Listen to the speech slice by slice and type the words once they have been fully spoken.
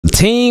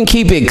Team,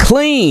 keep it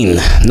clean.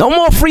 No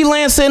more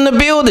freelancer in the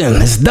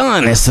building. It's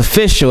done. It's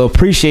official.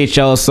 Appreciate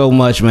y'all so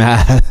much,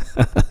 man.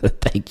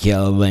 Thank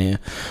y'all, man.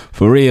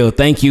 For real.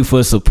 Thank you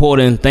for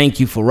supporting. Thank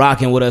you for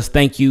rocking with us.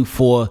 Thank you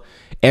for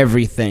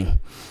everything.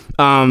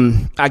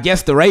 I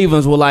guess the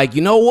Ravens were like,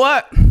 you know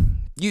what?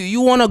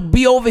 You want to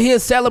be over here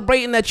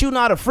celebrating that you're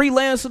not a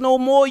freelancer no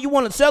more. You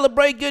want to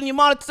celebrate getting your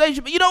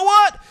monetization. But you know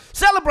what?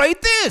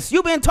 Celebrate this.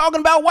 You've been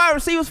talking about wide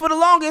receivers for the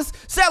longest.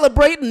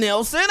 Celebrate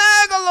Nelson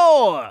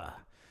Agholor.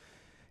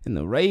 And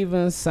the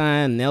Ravens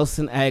signed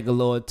Nelson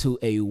Agholor to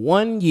a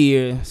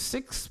 1-year,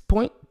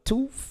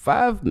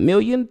 $6.25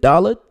 million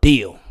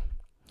deal.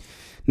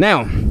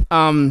 Now,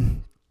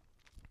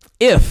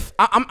 if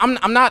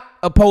I'm not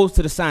opposed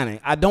to the signing,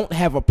 I don't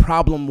have a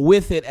problem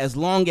with it as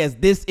long as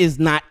this is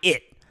not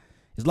it.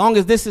 As long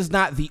as this is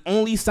not the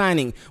only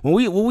signing. When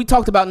we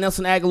talked about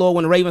Nelson Agholor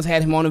when the Ravens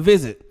had him on a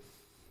visit,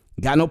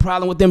 got no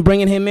problem with them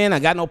bringing him in. I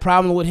got no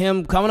problem with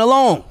him coming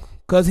along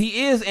because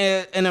he is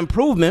an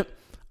improvement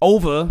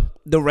over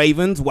the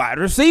Ravens wide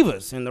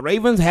receivers. And the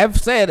Ravens have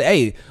said,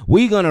 hey,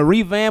 we're going to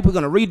revamp, we're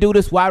going to redo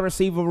this wide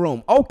receiver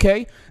room.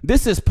 Okay,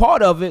 this is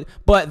part of it,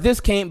 but this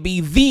can't be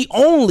the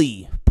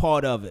only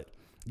part of it.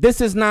 This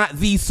is not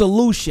the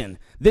solution.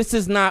 This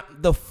is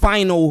not the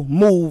final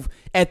move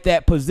at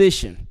that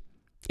position.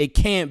 It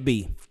can't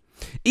be.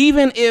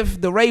 Even if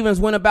the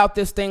Ravens went about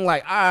this thing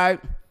like, all right,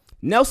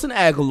 Nelson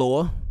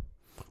Agholor,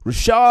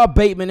 Rashad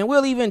Bateman, and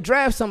we'll even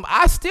draft some,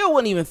 I still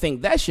wouldn't even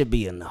think that should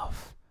be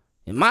enough,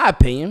 in my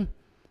opinion.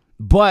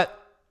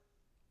 But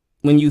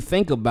when you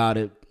think about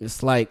it,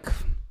 it's like,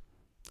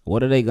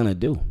 what are they going to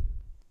do?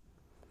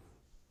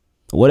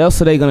 What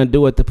else are they going to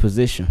do at the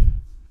position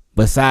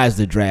besides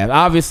the draft?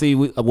 Obviously,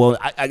 you know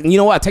what?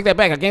 I take that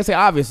back. I can't say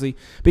obviously,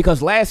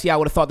 because last year I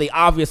would have thought they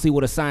obviously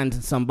would have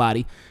signed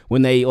somebody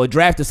or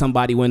drafted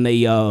somebody when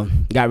they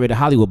got rid of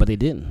Hollywood, but they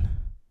didn't.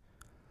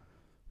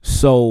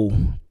 So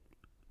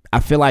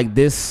I feel like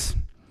this.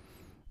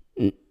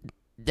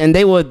 And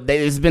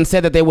it's been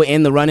said that they were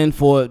in the running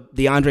for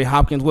DeAndre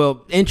Hopkins.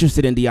 Well,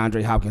 interested in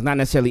DeAndre Hopkins, not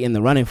necessarily in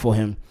the running for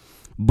him.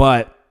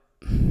 But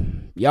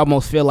you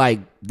almost feel like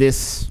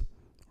this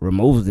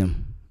removes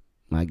them,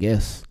 I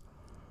guess.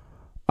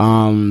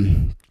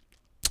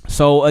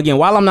 So, again,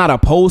 while I'm not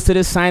opposed to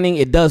this signing,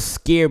 it does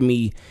scare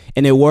me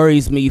and it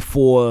worries me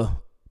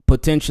for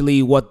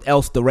potentially what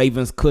else the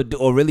Ravens could do,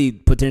 or really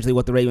potentially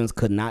what the Ravens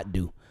could not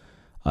do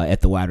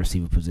at the wide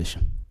receiver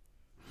position.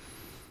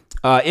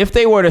 If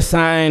they were to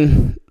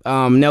sign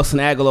Nelson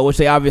Agholor, which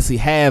they obviously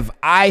have,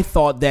 I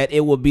thought that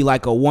it would be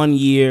like a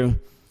 1-year,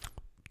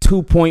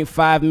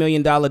 $2.5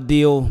 million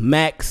deal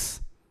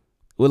max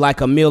with like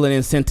 $1 million in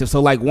incentive.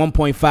 So like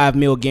 1.5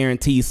 mil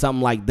guarantee,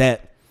 something like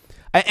that.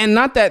 And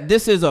not that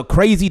this is a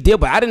crazy deal,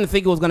 but I didn't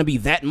think it was going to be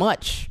that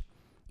much.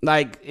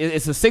 Like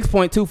it's a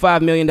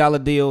 $6.25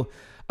 million deal.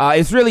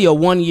 It's really a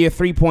 1-year,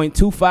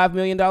 $3.25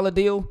 million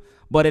deal,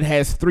 but it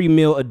has $3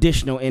 million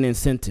additional in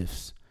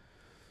incentives.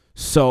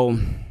 So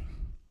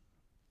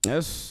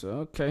that's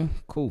okay,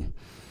 cool.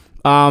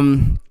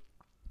 I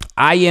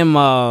am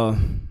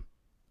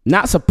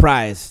not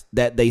surprised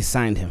that they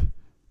signed him.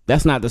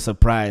 That's not the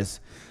surprise.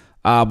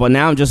 But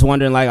now I'm just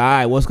wondering, like, all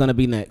right, what's going to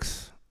be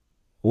next?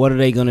 What are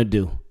they going to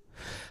do?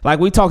 Like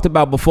we talked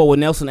about before with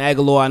Nelson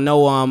Agholor, I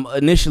know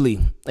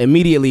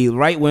immediately,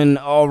 right when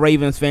all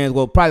Ravens fans,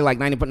 well, probably like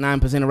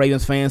 99% of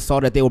Ravens fans saw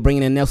that they were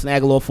bringing in Nelson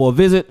Agholor for a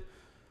visit,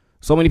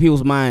 so many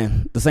people's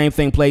mind, the same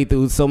thing played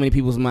through so many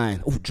people's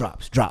mind. Oh,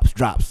 drops.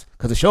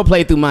 Because the show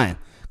played through mine.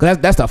 Because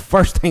that's the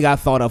first thing I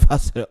thought of. I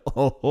said,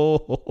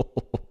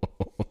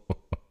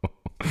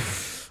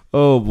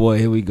 oh boy,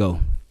 here we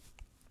go.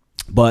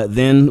 But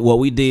then what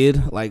we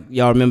did, like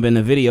y'all remember in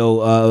the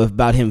video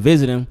about him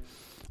visiting,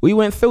 we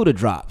went through the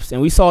drops.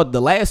 And we saw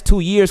the last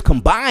 2 years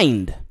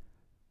combined.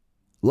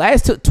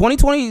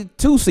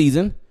 2022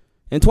 season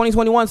and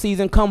 2021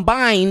 season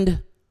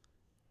combined,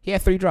 he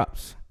had 3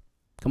 drops.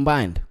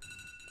 Combined.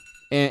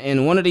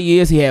 And one of the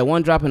years he had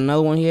 1 drop, and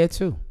another one he had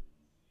 2.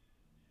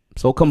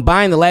 So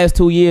combined the last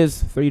 2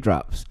 years, 3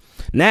 drops.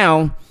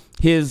 Now,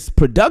 his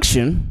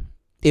production,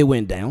 it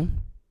went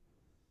down.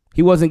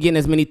 He wasn't getting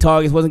as many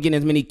targets, wasn't getting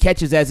as many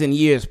catches as in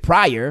years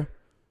prior.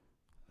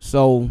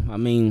 So, I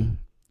mean,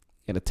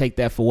 got to take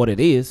that for what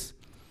it is.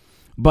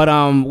 But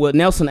with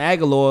Nelson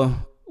Agholor,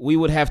 we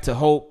would have to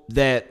hope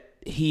that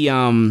he,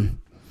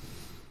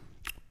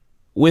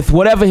 with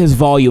whatever his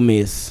volume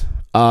is,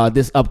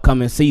 this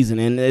upcoming season.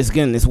 And it's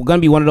going to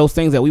be one of those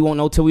things that we won't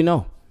know till we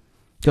know.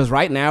 Because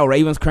right now,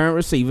 Ravens' current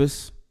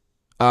receivers,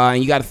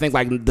 and you got to think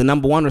like the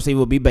number 1 receiver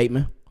will be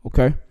Bateman.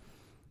 Okay.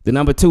 The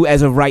number 2,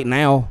 as of right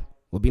now,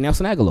 will be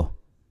Nelson Agholor.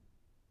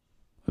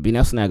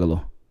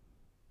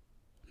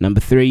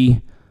 Number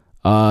 3,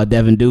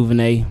 Devin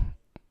Duvernay.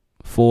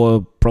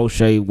 4,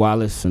 Prochet,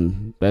 Wallace,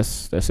 and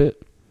that's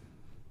it.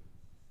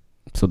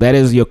 So that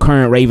is your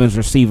current Ravens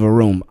receiver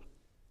room.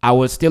 I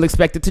would still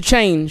expect it to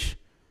change.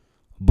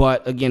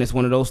 But, again, it's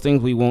one of those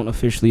things we won't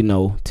officially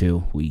know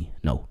till we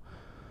know.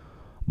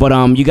 But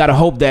you got to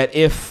hope that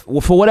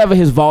for whatever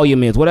his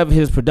volume is, whatever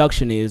his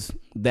production is,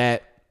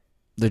 that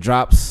the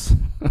drops,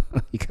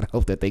 you gotta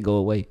hope that they go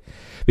away,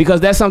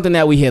 because that's something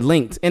that we had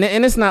linked, and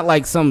it's not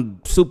like some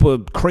super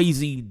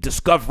crazy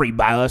discovery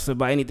by us or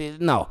by anything.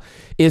 No,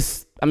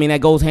 that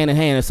goes hand in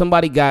hand. If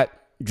somebody got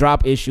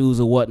drop issues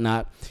or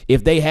whatnot,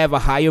 if they have a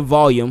higher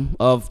volume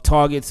of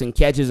targets and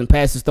catches and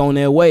passes thrown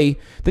their way,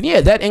 then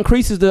yeah, that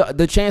increases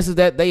the chances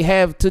that they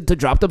have to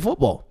drop the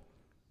football.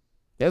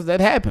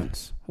 That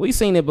happens. We've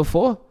seen it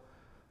before.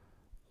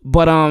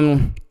 But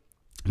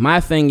my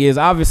thing is,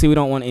 obviously we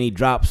don't want any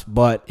drops,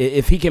 but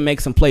if he can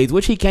make some plays,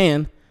 which he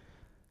can,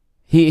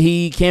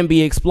 he can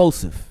be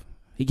explosive.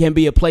 He can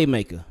be a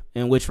playmaker,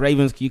 in which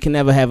Ravens, you can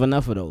never have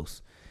enough of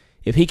those.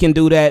 If he can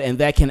do that and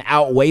that can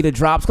outweigh the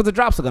drops, because the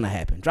drops are going to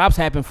happen. Drops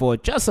happen for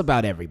just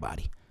about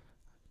everybody.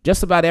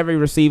 Just about every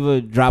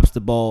receiver drops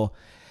the ball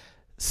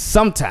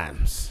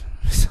sometimes.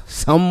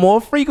 Some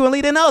more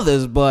frequently than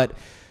others, but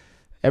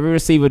every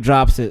receiver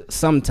drops it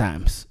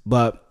sometimes.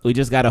 But we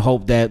just got to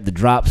hope that the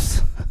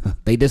drops,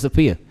 they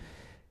disappear.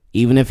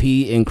 Even if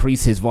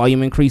his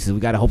volume increases,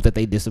 we got to hope that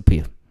they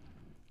disappear.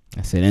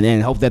 That's it. And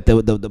then hope that the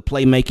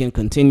playmaking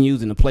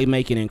continues and the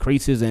playmaking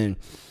increases. And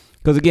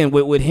because, again,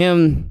 with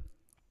him,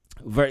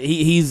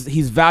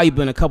 he's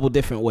valuable in a couple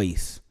different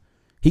ways.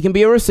 He can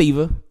be a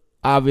receiver,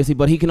 obviously,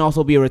 but he can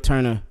also be a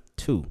returner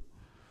too.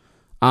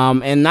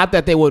 And not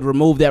that they would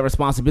remove that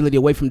responsibility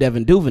away from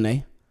Devin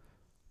Duvernay.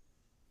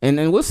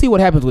 And we'll see what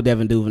happens with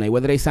Devin Duvernay,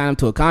 whether they sign him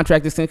to a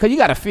contract extension, because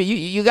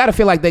you gotta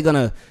feel like they're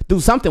gonna do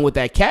something with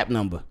that cap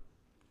number.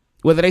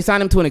 Whether they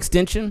sign him to an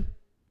extension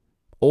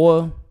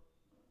or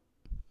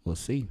we'll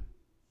see.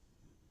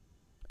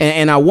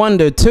 And I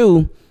wonder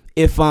too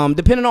if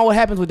depending on what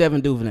happens with Devin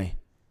Duvernay,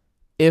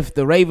 if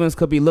the Ravens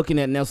could be looking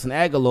at Nelson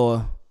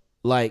Agholor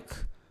like,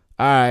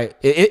 all right,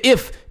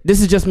 if this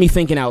is just me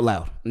thinking out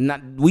loud,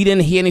 we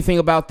didn't hear anything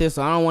about this,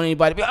 so I don't want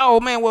anybody to be, oh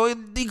man, well,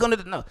 he's gonna,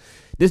 no.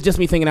 This is just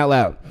me thinking out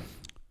loud.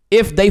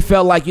 If they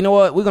felt like, you know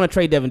what, we're gonna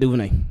trade Devin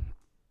Duvernay.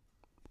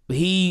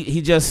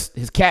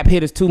 His cap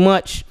hit is too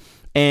much,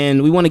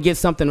 and we want to get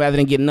something rather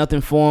than get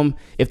nothing for him.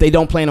 If they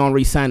don't plan on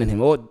re-signing him,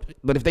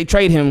 but if they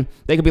trade him,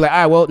 they could be like, all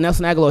right, well,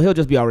 Nelson Agholor, he'll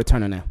just be our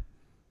returner now.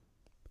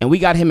 And we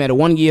got him at a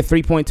 1-year,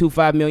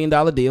 $3.25 million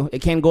deal.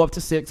 It can go up to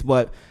 $6 million,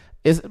 but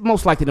it's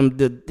most likely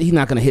he's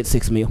not going to hit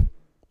 $6 million.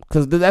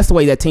 Because that's the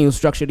way that teams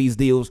structure these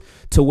deals,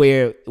 to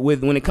where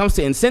when it comes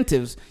to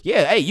incentives,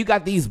 yeah, hey, you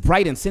got these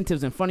bright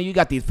incentives in front of you. You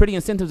got these pretty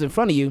incentives in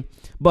front of you.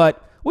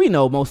 But we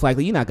know most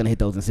likely you're not going to hit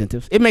those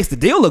incentives. It makes the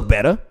deal look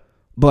better,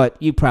 but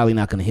you're probably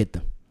not going to hit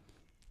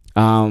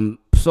them.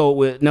 So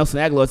with Nelson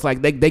Agholor, it's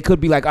like they could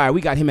be like, all right,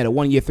 we got him at a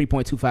 1-year,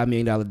 $3.25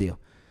 million deal.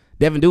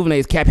 Devin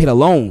Duvernay's cap hit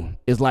alone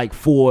is like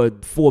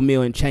 $4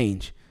 million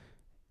change.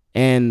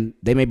 And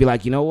they may be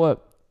like, you know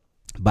what?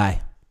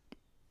 Bye.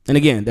 And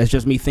again, that's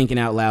just me thinking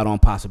out loud on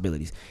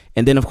possibilities.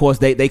 And then, of course,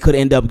 they could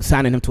end up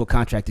signing him to a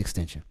contract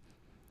extension.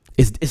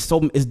 It's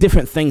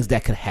different things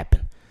that could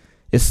happen.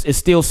 It's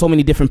still so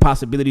many different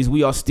possibilities.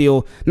 We are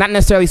still not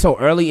necessarily so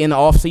early in the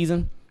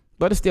offseason,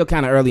 but it's still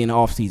kind of early in the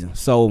offseason.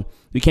 So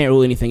we can't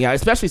rule anything out,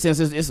 especially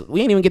since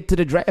we ain't even get to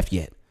the draft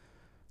yet.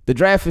 The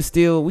draft is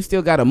we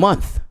still got a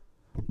month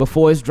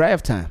before it's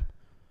draft time.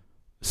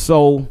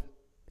 So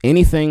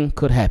anything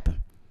could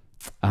happen.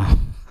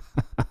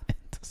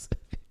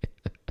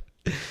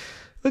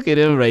 Look at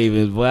them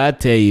Ravens, boy. I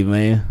tell you,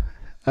 man.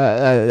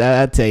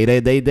 I tell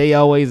you, they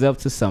always up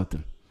to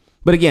something.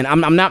 But again,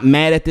 I'm not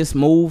mad at this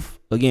move.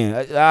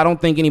 Again, I don't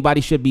think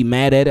anybody should be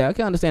mad at it. I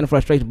can understand the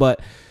frustration, but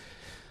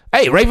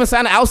hey, Ravens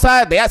signed an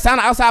outside. They signed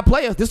an outside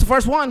player. This is the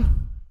first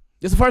one.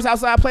 This is the first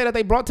outside player that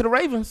they brought to the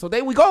Ravens. So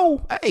there we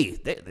go. Hey,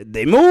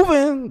 they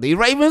moving. The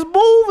Ravens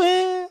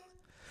moving.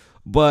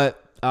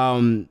 But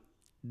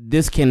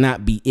this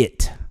cannot be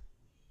it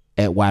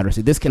at wide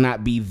receiver. This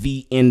cannot be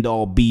the end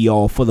all be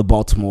all for the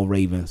Baltimore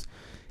Ravens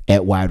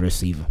at wide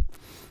receiver.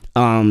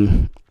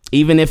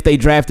 Even if they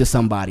drafted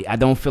somebody, I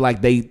don't feel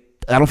like their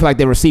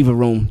receiver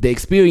room, the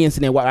experience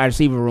in their wide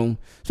receiver room,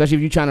 especially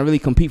if you're trying to really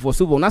compete for a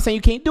Super Bowl. I'm not saying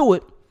you can't do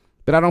it,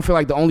 but I don't feel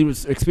like the only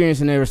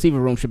experience in their receiver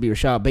room should be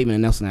Rashad Bateman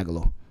and Nelson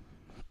Agholor.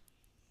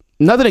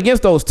 Nothing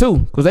against those two,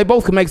 because they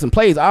both can make some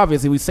plays.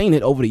 Obviously, we've seen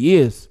it over the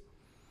years.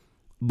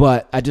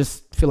 But I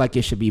just feel like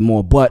it should be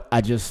more. But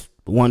I just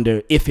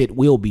wonder if it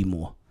will be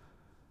more.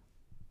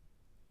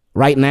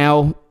 Right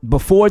now,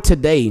 before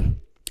this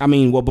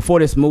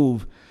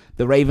move,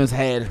 the Ravens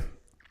had,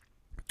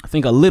 I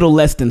think, a little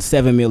less than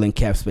 $7 million in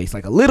cap space.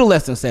 Like a little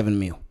less than $7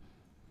 million.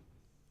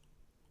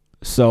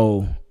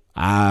 So,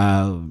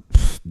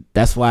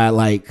 that's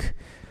why,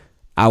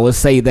 I would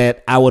say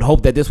that I would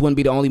hope that this wouldn't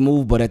be the only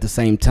move, but at the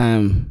same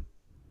time,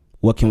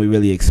 what can we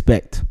really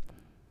expect?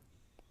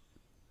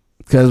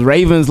 Because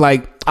Ravens,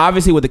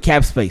 obviously with the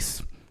cap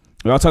space,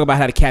 we all talk about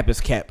how the cap is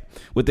capped.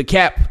 With the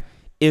cap,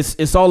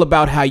 it's all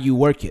about how you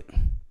work it.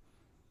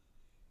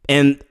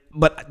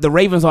 But the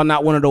Ravens are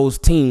not one of those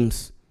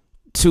teams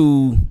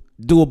to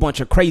do a bunch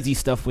of crazy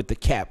stuff with the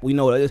cap. We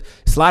know there's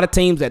a lot of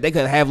teams that they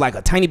could have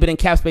a tiny bit in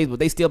cap space, but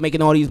they still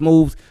making all these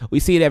moves. We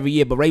see it every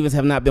year, but Ravens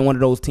have not been one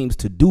of those teams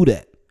to do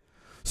that.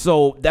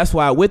 So that's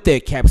why with their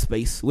cap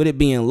space, with it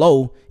being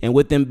low and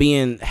with them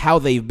being how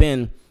they've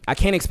been, I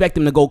can't expect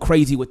them to go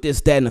crazy with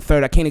this, that, and the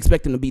third. I can't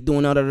expect them to be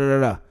doing da da da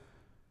da.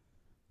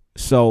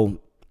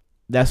 So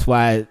that's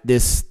why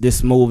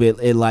this move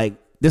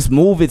this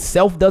move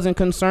itself doesn't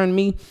concern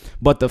me,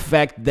 but the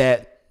fact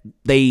that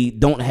they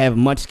don't have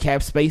much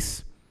cap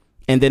space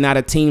and they're not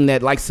a team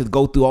that likes to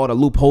go through all the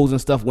loopholes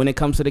and stuff when it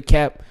comes to the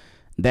cap,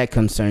 that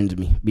concerns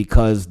me,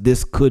 because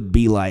this could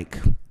be like,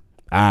 all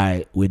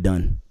right, we're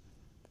done.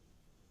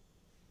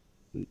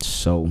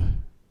 So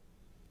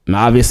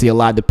obviously a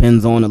lot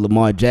depends on the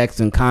Lamar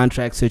Jackson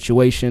contract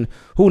situation.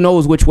 Who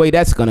knows which way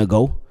that's gonna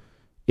go?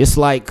 It's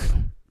like,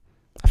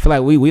 I feel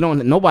like we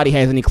don't, nobody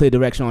has any clear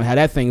direction on how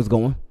that thing is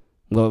going.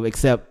 Well,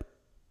 except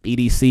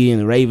EDC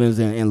and the Ravens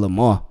and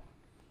Lamar.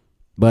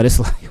 But it's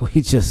like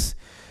we just,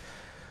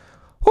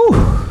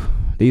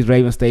 these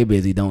Ravens stay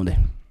busy, don't they?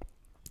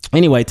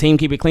 Anyway, team,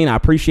 keep it clean. I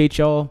appreciate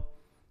y'all.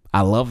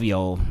 I love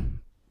y'all.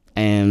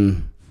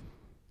 And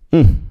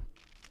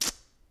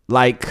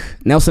like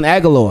Nelson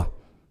Agholor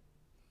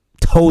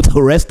told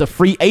the rest of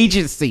free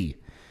agency,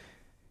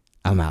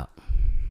 I'm out.